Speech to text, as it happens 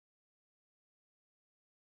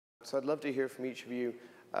So I'd love to hear from each of you,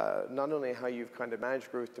 not only how you've kind of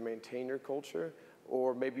managed growth to maintain your culture,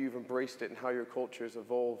 or maybe you've embraced it and how your culture has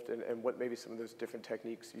evolved, and what maybe some of those different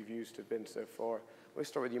techniques you've used have been so far. Let's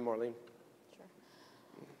start with you, Marlene. Sure.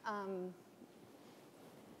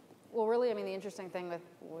 Well, really, I mean, the interesting thing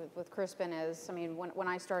with Crispin is, I mean, when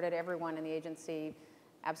I started, everyone in the agency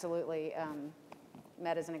absolutely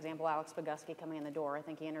met, as an example, Alex Bogusky coming in the door. I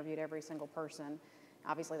think he interviewed every single person.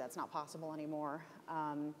 Obviously, that's not possible anymore.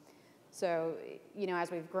 So, you know, as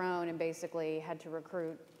we've grown and basically had to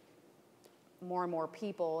recruit more and more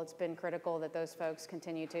people, it's been critical that those folks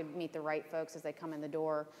continue to meet the right folks as they come in the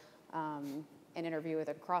door, and interview with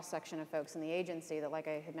a cross-section of folks in the agency that, like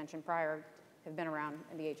I had mentioned prior, have been around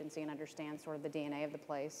in the agency and understand sort of the DNA of the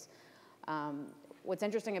place. What's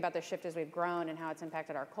interesting about the shift as we've grown and how it's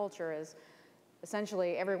impacted our culture is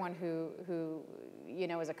essentially everyone who you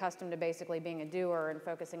know, is accustomed to basically being a doer and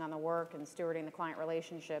focusing on the work and stewarding the client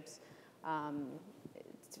relationships,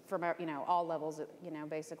 from you know, all levels, you know,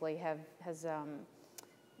 basically has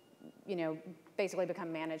you know, basically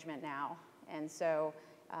become management now. And so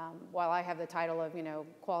while I have the title of, you know,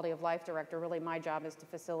 quality of life director, really my job is to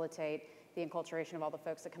facilitate the enculturation of all the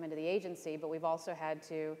folks that come into the agency, but we've also had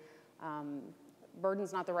to,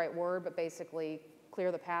 burden's not the right word, but basically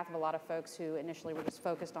clear the path of a lot of folks who initially were just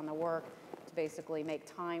focused on the work to basically make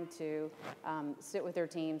time to sit with their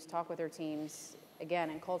teams, talk with their teams, again,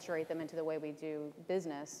 enculturate them into the way we do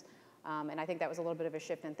business. And I think that was a little bit of a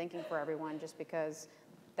shift in thinking for everyone, just because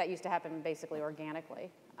that used to happen basically organically.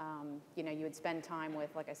 You know, you would spend time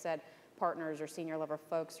with, like I said, partners or senior level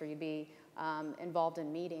folks, or you'd be involved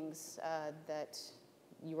in meetings that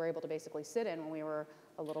you were able to basically sit in when we were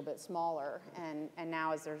a little bit smaller. And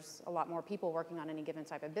now, as there's a lot more people working on any given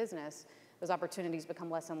type of business, those opportunities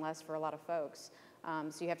become less and less for a lot of folks.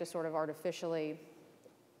 So you have to sort of artificially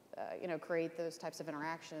you know, create those types of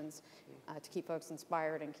interactions to keep folks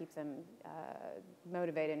inspired and keep them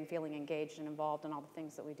motivated and feeling engaged and involved in all the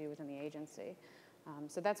things that we do within the agency.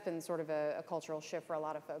 So that's been sort of a cultural shift for a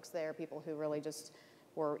lot of folks there, people who really just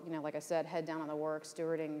were, you know, like I said, head down on the work,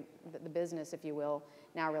 stewarding the business, if you will,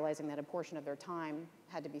 now realizing that a portion of their time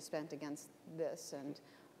had to be spent against this,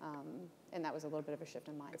 and that was a little bit of a shift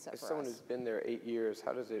in mindset for us. As someone who's been there 8 years,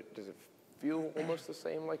 how does it feel almost the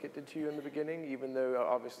same like it did to you in the beginning, even though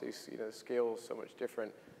obviously, you know, the scale is so much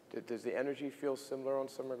different? Does the energy feel similar on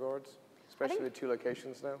some regards, especially with 2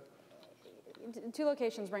 locations now? 2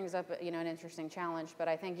 locations brings up, you know, an interesting challenge, but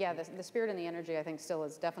I think, yeah, the spirit and the energy, I think, still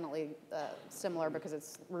is definitely similar, because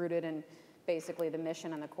it's rooted in basically the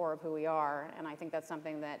mission and the core of who we are. And I think that's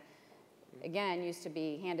something that, again, used to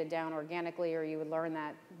be handed down organically, or you would learn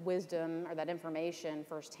that wisdom or that information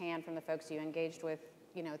firsthand from the folks you engaged with,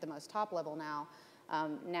 you know, at the most top level now.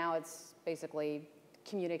 Now it's basically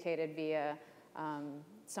communicated via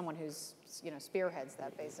someone who's, you know, spearheads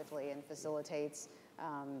that basically and facilitates,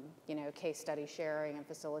 you know, case study sharing, and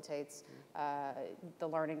facilitates the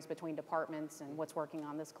learnings between departments and what's working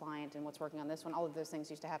on this client and what's working on this one. All of those things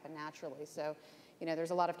used to happen naturally. So, you know,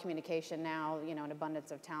 there's a lot of communication now, you know, an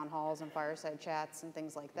abundance of town halls and fireside chats and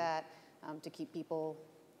things like that to keep people,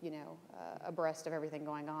 you know, abreast of everything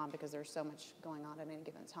going on, because there's so much going on at any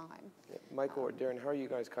given time. Yeah. Michael or Darren, how are you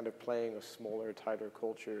guys kind of playing a smaller, tighter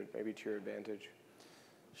culture, maybe to your advantage?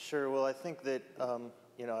 Sure. Well, I think that,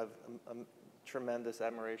 you know, I've tremendous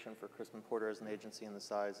admiration for Crispin Porter as an agency, and the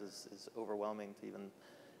size is overwhelming to even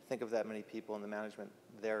think of that many people in the management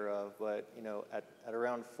thereof. But, you know, at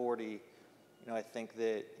around 40, you know, I think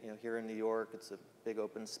that, you know, here in New York, it's a big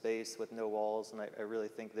open space with no walls, and I really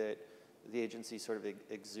think that the agency sort of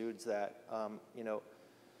exudes that. You know,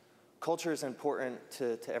 culture is important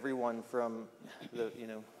to everyone, from the, you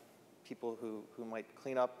know, people who might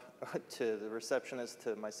clean up to the receptionist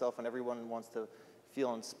to myself, and everyone wants to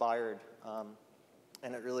feel inspired.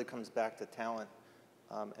 And it really comes back to talent.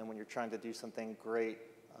 And when you're trying to do something great,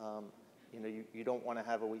 you know, you don't want to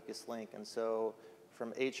have a weakest link. And so, from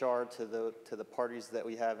HR to the parties that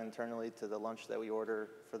we have internally, to the lunch that we order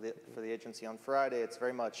for the agency on Friday, it's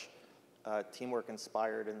very much teamwork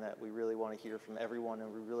inspired, in that we really want to hear from everyone,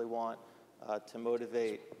 and we really want to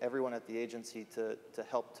motivate everyone at the agency to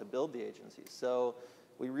help to build the agency. So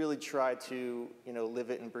we really try to, you know,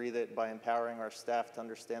 live it and breathe it by empowering our staff to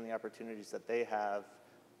understand the opportunities that they have,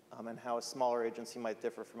 and how a smaller agency might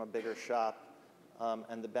differ from a bigger shop,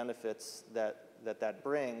 and the benefits that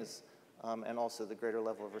brings, and also the greater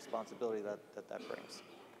level of responsibility that brings.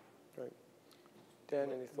 Right. Dan,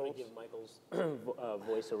 any thoughts? I'm going to give Michael's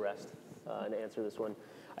voice a rest and answer this one.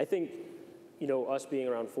 I think, you know, us being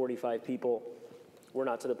around 45 people, we're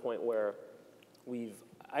not to the point where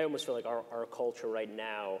I almost feel like our culture right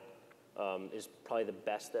now is probably the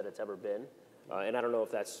best that it's ever been. And I don't know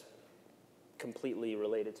if that's completely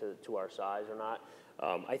related to our size or not.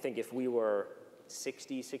 I think if we were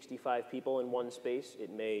 60, 65 people in one space, it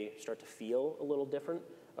may start to feel a little different.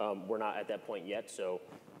 We're not at that point yet, so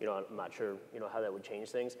I'm not sure how that would change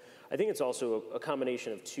things. I think it's also a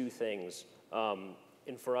combination of two things.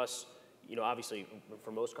 And for us, obviously,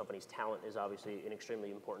 for most companies, talent is obviously an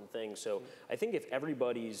extremely important thing. So I think if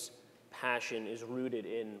everybody's passion is rooted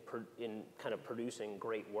in kind of producing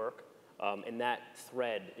great work, and that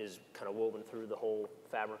thread is kind of woven through the whole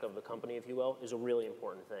fabric of the company, if you will, is a really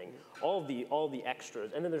important thing. All the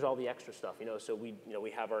extras, and then there's all the extra stuff. So we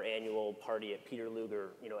have our annual party at Peter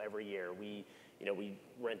Luger, every year. We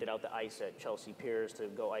rented out the ice at Chelsea Piers to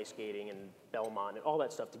go ice skating and Belmont and all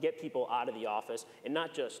that stuff to get people out of the office, and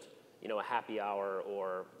not just a happy hour,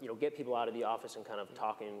 or get people out of the office and kind of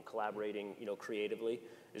talking, collaborating, creatively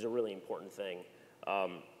is a really important thing.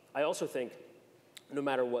 I also think no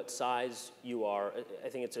matter what size you are, I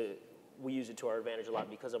think we use it to our advantage a lot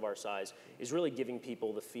because of our size, is really giving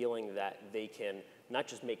people the feeling that they can not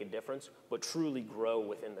just make a difference, but truly grow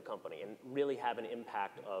within the company and really have an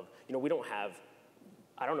impact of, we don't have,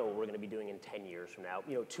 I don't know what we're going to be doing in 10 years from now,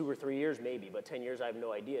 2 or 3 years maybe, but 10 years I have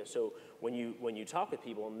no idea. So when you talk with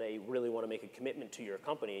people and they really want to make a commitment to your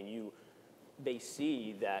company, and they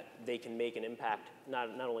see that they can make an impact not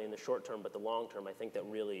only in the short term but the long term, I think that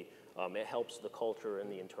really it helps the culture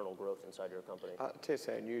and the internal growth inside your company. To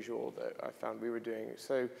say unusual that I found we were doing.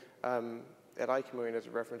 So at ICAMOIN, as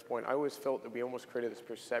a reference point, I always felt that we almost created this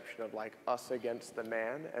perception of like us against the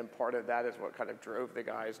man, and part of that is what kind of drove the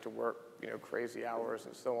guys to work crazy hours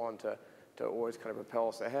and so on to always kind of propel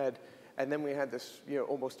us ahead. And then we had this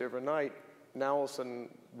almost overnight, now all of a sudden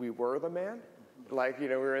we were the man. Like, we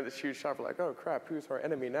were in this huge shop, we're like, oh crap, who's our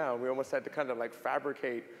enemy now? And we almost had to kind of like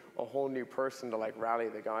fabricate a whole new person to like rally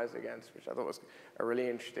the guys against, which I thought was a really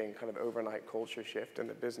interesting kind of overnight culture shift in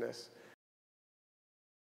the business.